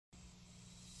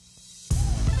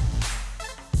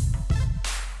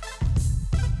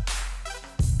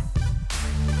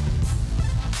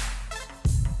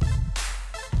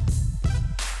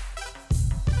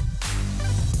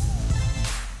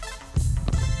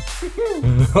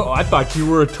Oh, I thought you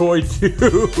were a toy too.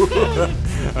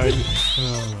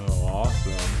 Oh,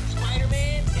 awesome.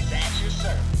 Spider-Man is at your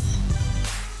service.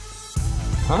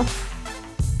 Huh?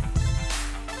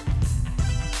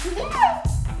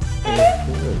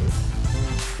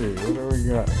 Let's see, what do we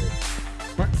got here?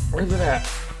 Where's it at?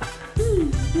 I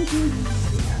don't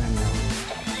know.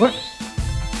 What?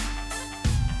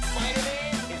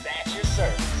 Spider-Man is at your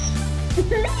service.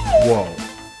 Whoa.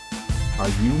 Are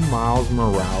you Miles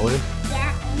Morales?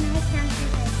 Yeah, and I counted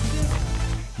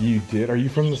it. You did? Are you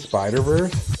from the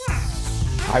Spider-Verse?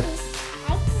 Yeah.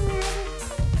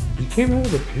 You came out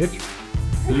of the picture.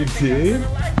 You did? I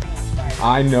like being Spider-Man.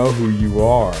 I know who you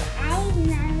are.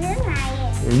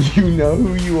 You know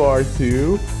who you are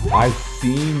too? I've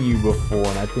seen you before,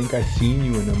 and I think I've seen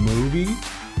you in a movie.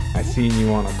 I've seen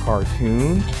you on a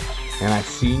cartoon, and I've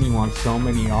seen you on so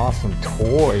many awesome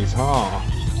toys, huh?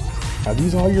 Are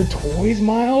these all your toys,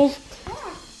 Miles?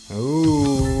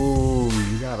 Ooh,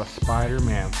 you got a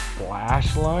Spider-Man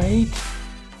flashlight?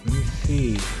 Let me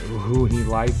see. Ooh, he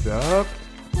lights up.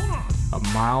 Yeah. A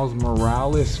Miles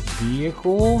Morales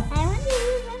vehicle? I wonder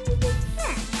who's under the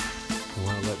mat.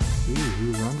 Well, let's see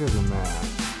who's under the mat.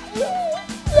 Yeah.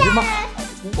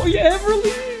 Oh, yeah,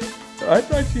 Everley! I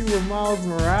thought you were Miles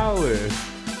Morales.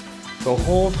 The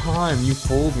whole time you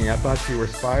fooled me. I thought you were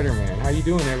Spider-Man. How you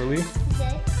doing, Everley?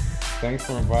 Good. Thanks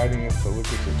for inviting us to look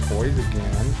at your toys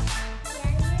again. Yeah,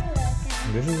 you're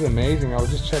welcome. This is amazing. I was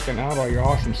just checking out all your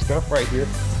awesome stuff right here.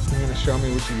 You're gonna show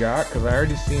me what you got? Because I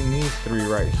already seen these three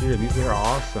right here. These are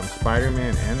awesome.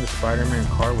 Spider-Man and the Spider-Man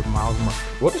car with Miles Morales.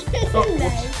 Whoops. Oh, whoops.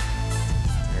 Nice.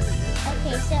 There you go.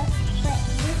 Okay, so, but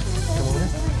this is Come on.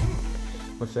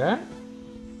 what's What's that?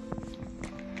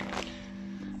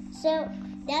 So,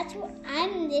 that's what,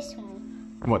 I'm this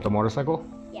one. What, the motorcycle?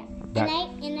 Yeah. That-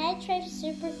 And I drive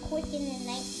super quick in the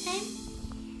nighttime.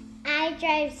 I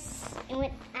drive, and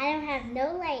when I don't have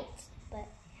no lights, but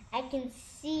I can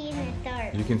see in the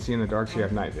dark. You can see in the dark, so you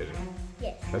have night vision.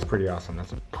 Yes. That's pretty awesome.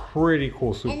 That's a pretty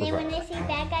cool And then when superpower. I see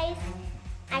bad guys,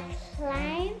 I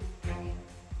climb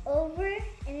over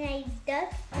and I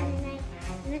duck and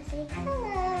I say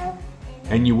hello.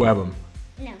 And you web them.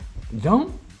 No,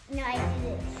 Don't? no, I do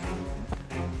this.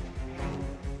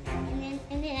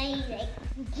 And then I like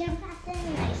jump at them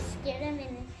and I scare them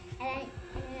and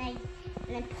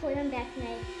I pull them back and I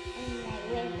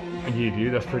wave them. You do?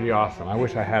 That's pretty awesome. I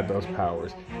wish I had those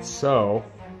powers. So,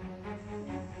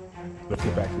 let's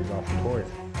get back to these awesome toys.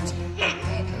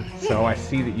 So I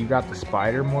see that you got the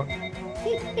Spider What?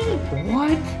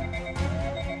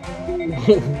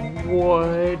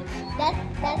 What?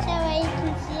 That's how I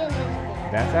can see a little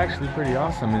bit. That's actually pretty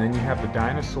awesome. And then you have the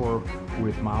dinosaur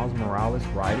with Miles Morales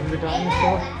riding the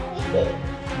dinosaur.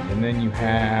 And then you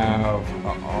have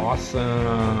an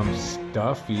awesome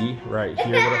Stuffy right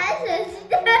here.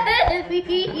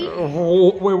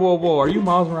 Oh, wait, whoa. Are you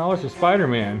Miles Morales or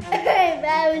Spider-Man?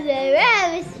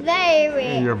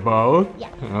 Spider-Man. You're both? Yeah.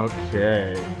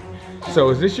 Okay. So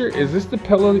is this the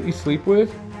pillow that you sleep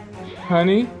with?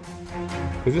 Honey?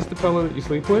 Is this the pillow that you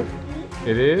sleep with?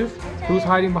 It is? Who's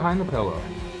hiding behind the pillow?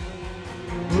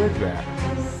 Who is that?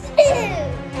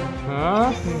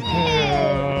 Huh?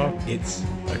 It's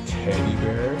a teddy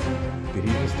bear. Did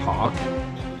he just talk?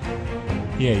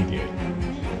 Yeah, he did.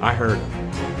 I heard him.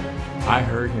 I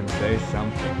heard him say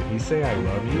something. Did he say I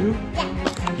love you?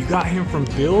 Yeah. You got him from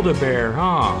Build-A-Bear,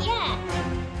 huh?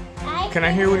 Yeah. Can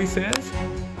I hear what he says?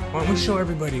 Why don't we show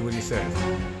everybody what he says?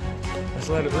 Let's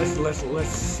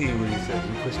see what he says.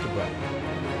 We push the button.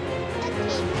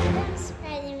 Okay,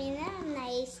 Spider-Man, I'm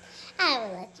nice. I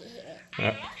will let you hear it. I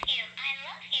love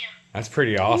you. That's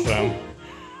pretty awesome.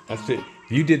 That's it.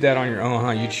 You did that on your own,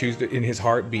 huh? You choose it in his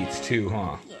heartbeats too,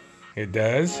 huh? Yeah. It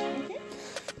does?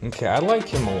 Okay, I like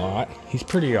him a lot. He's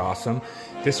pretty awesome.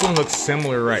 This one looks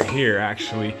similar right here,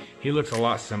 actually. He looks a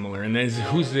lot similar. And then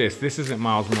who's this? This isn't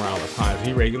Miles Morales, huh? Is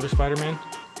he regular Spider-Man?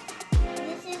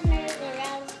 This is Miles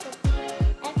Morales, but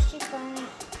actually calling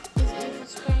is evil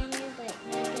Spider-Man, but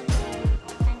maybe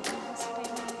I'm evil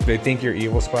Spider-Man. They think you're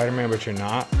evil Spider-Man, but you're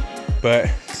not. But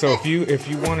so if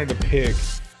you wanted to pick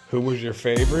who was your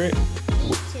favorite,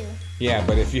 These two. yeah,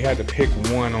 but if you had to pick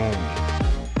one only,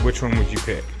 which one would you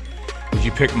pick? Would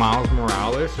you pick Miles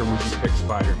Morales or would you pick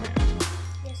Spider-Man?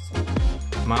 Yes,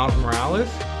 sir. Miles Morales?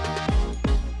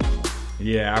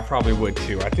 Yeah, I probably would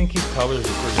too. I think his colors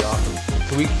are pretty awesome.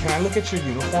 So can I look at your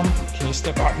uniform? Can you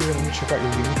step out here and let me check out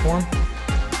your uniform?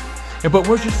 Yeah, but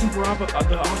where's your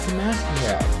the awesome mask you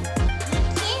have?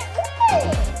 Can't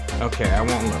look. Okay, I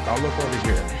won't look. I'll look over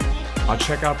here. I'll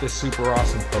check out this super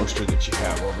awesome poster that you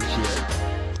have over here.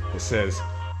 It says,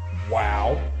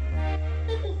 wow,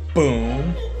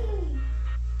 boom,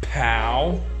 pow.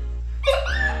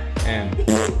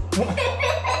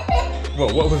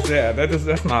 Well, what was that?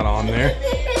 That's not on there.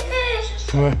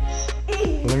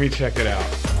 Let me check it out.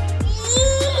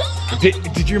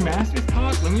 Did your master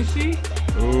talk? Let me see.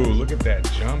 Ooh, look at that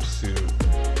jumpsuit.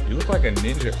 You look like a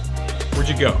ninja. Where'd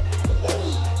you go?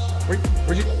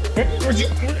 Where'd you? Let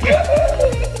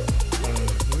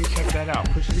me check that out.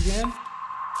 Push it again. You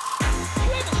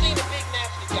haven't seen a big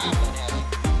nasty goblin,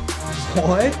 have you?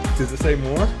 What? Does it say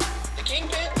more? The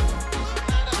Kingpin?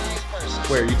 Not a nice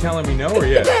person. Wait, are you telling me no or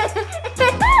yes?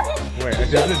 Wait,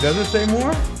 does it say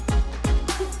more?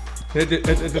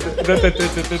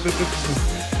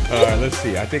 Alright, let's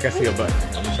see. I think I see a button.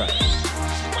 Let me try it.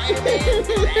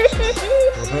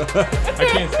 I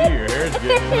can't see your hair's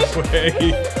getting in the way.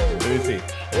 Let me see.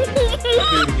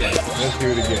 Let's do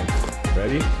it again.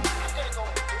 Ready?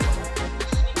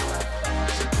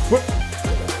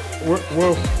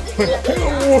 Whoa.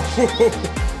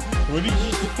 What did you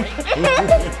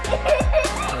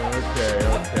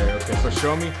Okay. So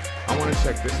show me. I want to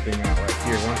check this thing out right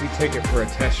here. Why don't you take it for a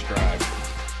test drive?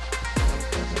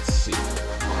 Let's see.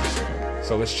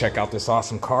 So let's check out this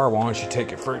awesome car. Why don't you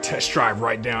take it for a test drive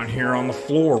right down here on the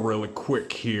floor really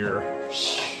quick here.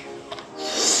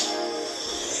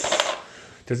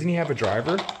 Doesn't he have a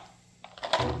driver?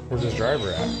 Where's his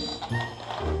driver at?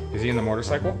 Is he in the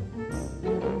motorcycle?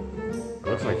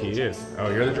 Looks like he is. Oh,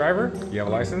 you're the driver? You have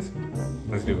a license?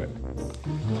 Let's do it.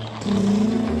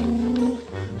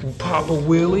 Papa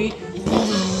Willie.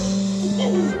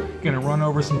 Gonna run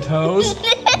over some toes.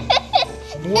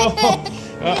 Whoa.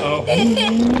 Uh-oh.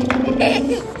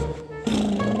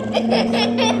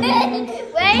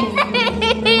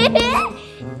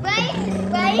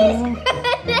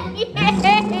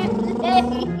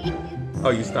 Oh,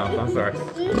 you stopped. I'm sorry. Why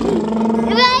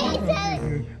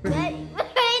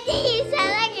do you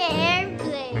sound like an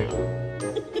airplane?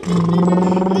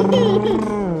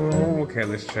 Okay,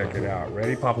 let's check it out.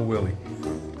 Ready, Papa Willie?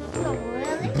 Oh,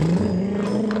 really?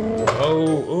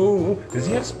 Oh, does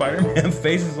he have Spider-Man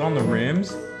faces on the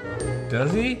rims?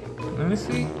 Does he? Let me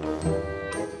see.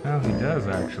 Oh, he does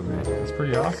actually. That's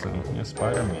pretty awesome. Yeah,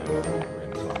 Spider-Man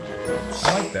rims on there.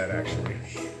 I like that actually.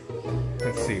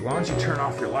 Let's see. Why don't you turn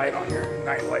off your light on your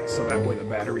night light so that way the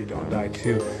battery don't die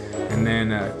too. And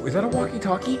then, is that a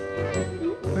walkie-talkie?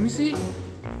 Let me see.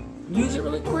 Use it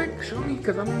really quick. Show me,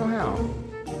 because I don't know how.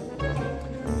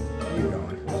 Where you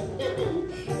going?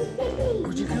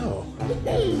 Where'd you go?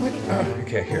 What? Oh,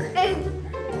 okay, here. Check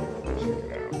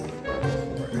it out.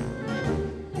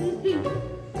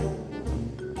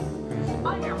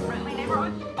 I'm your friendly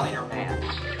neighborhood Spider-Man.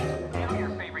 Now your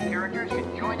favorite characters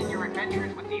can join in your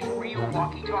adventures with these real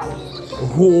walkie-talkies.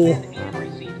 Oh. Send and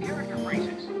receive character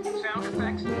phrases, sound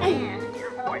effects, and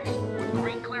your voice with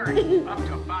great clarity up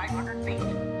to 500 feet.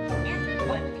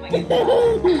 The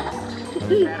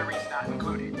battery's not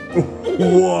included.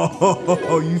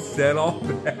 Whoa, you said all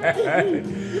that.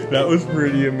 That was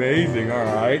pretty amazing. All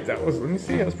right, let me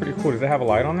see. That was pretty cool. Does it have a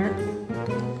light on there?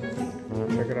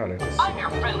 Check it out. I'm your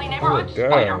friendly neighborhood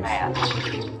Spider-Man.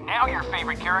 Now your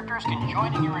favorite characters can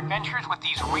join in your adventures with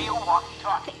these real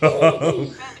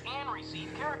walkie-talkies. Send and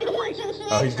receive character phrases.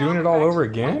 Oh, he's doing it all over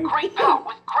again? Great out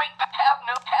with great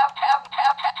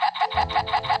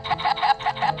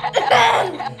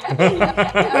no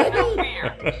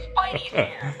fear. Spidey's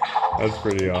here. That's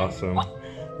pretty awesome.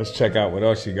 Let's check out what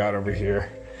else you got over here.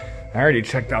 I already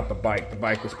checked out the bike. The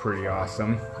bike was pretty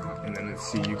awesome. And then let's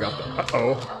see, you got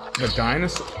the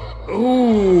dinosaur.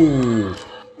 Ooh.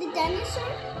 The dinosaur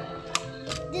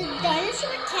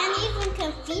can't even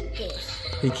defeat this.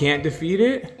 He can't defeat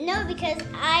it? No, because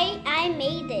I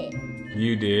made it.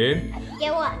 You did?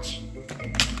 Yeah, watch.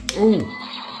 Ooh.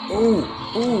 Ooh.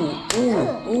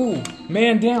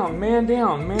 Man down.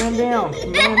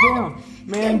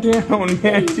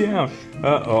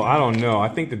 Uh-oh, I don't know. I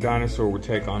think the dinosaur would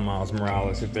take on Miles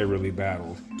Morales if they really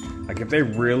battled. Like, if they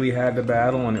really had to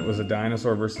battle and it was a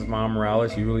dinosaur versus Miles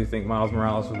Morales, you really think Miles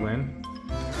Morales would win?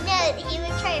 No, he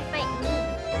would try to fight me.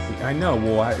 I know.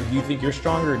 Well, do you think you're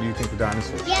stronger or do you think the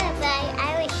dinosaur? Yeah, but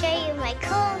I will show you my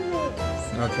cool moves.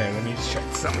 Okay, let me check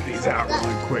some of these out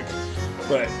really quick.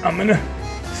 But I'm gonna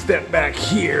step back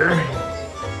here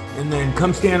and then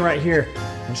come stand right here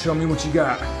and show me what you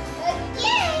got.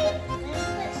 Yay!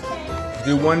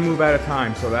 Do one move at a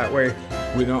time, so that way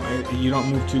you don't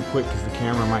move too quick because the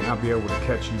camera might not be able to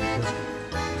catch you because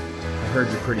I heard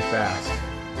you're pretty fast.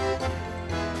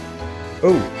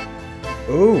 Ooh.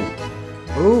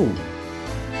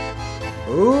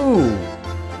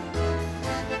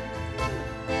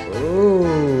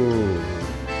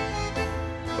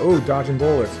 Oh, dodging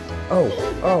bullets.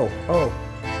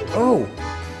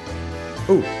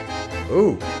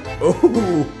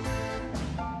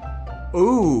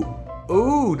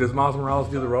 Ooh, does Miles Morales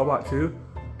do the robot too?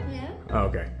 No. Oh,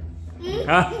 okay.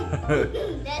 That's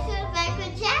what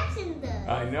Michael Jackson does.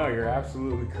 I know, you're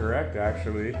absolutely correct,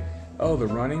 actually. Oh, the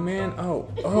Running Man? Oh,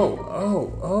 oh,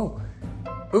 oh, oh.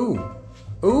 Ooh,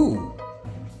 ooh,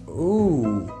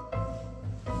 ooh,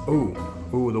 ooh,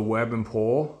 ooh, the web and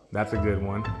pole. That's a good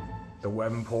one. The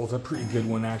web and pole's a pretty good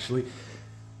one, actually.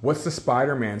 What's the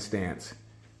Spider-Man stance?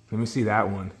 Let me see that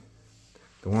one.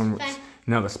 The one,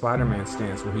 no, the Spider-Man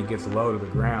stance where he gets low to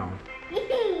the ground.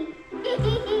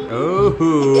 Oh,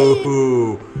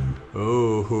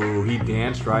 oh, he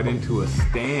danced right into a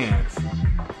stance.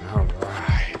 All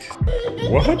right.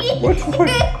 What?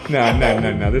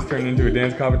 No. This turned into a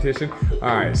dance competition.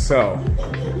 All right, so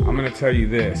I'm gonna tell you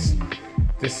this.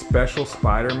 This special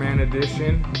Spider-Man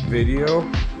edition video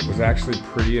was actually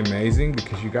pretty amazing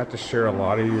because you got to share a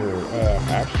lot of your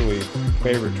actually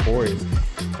favorite toys,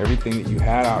 everything that you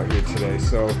had out here today.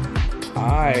 So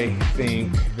I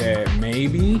think that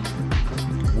maybe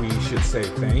we should say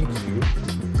thank you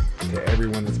to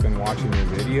everyone that's been watching your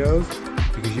videos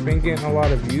because you've been getting a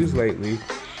lot of views lately,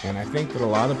 and I think that a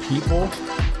lot of people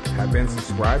have been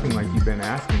subscribing like you've been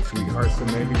asking, sweetheart. So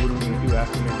maybe what are we gonna do?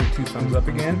 Ask them to give 2 thumbs up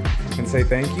again and say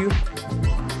thank you.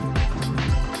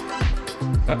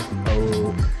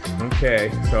 Oh, okay.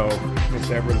 So Miss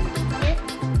Everley,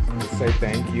 let's say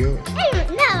thank you.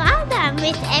 No, I'm not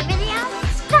Miss Everley. I'm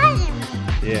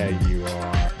Spiderman. Yeah, you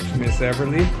are. Miss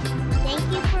Everley. Thank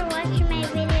you for watching my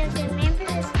videos, and remember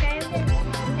to subscribe to the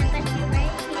button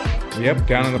right here. Yep,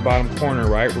 down in the bottom corner,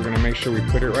 right? We're gonna make sure we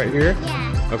put it right here. Yeah.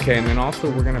 Okay, and then also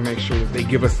we're gonna make sure that they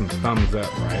give us some thumbs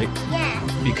up, right? Yeah.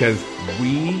 Because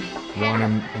we want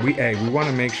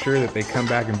to make sure that they come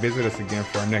back and visit us again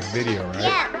for our next video, right?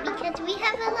 Yeah, because we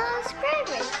have a lot of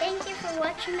subscribers. Thank you for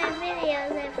watching my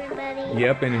videos, everybody.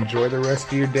 Yep, and enjoy the rest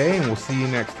of your day, and we'll see you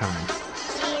next time.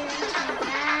 See you next time.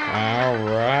 Bye. All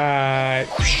right.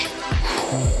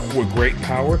 With great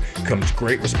power comes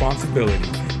great responsibility.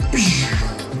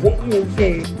 Whoa, whoa,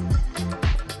 whoa.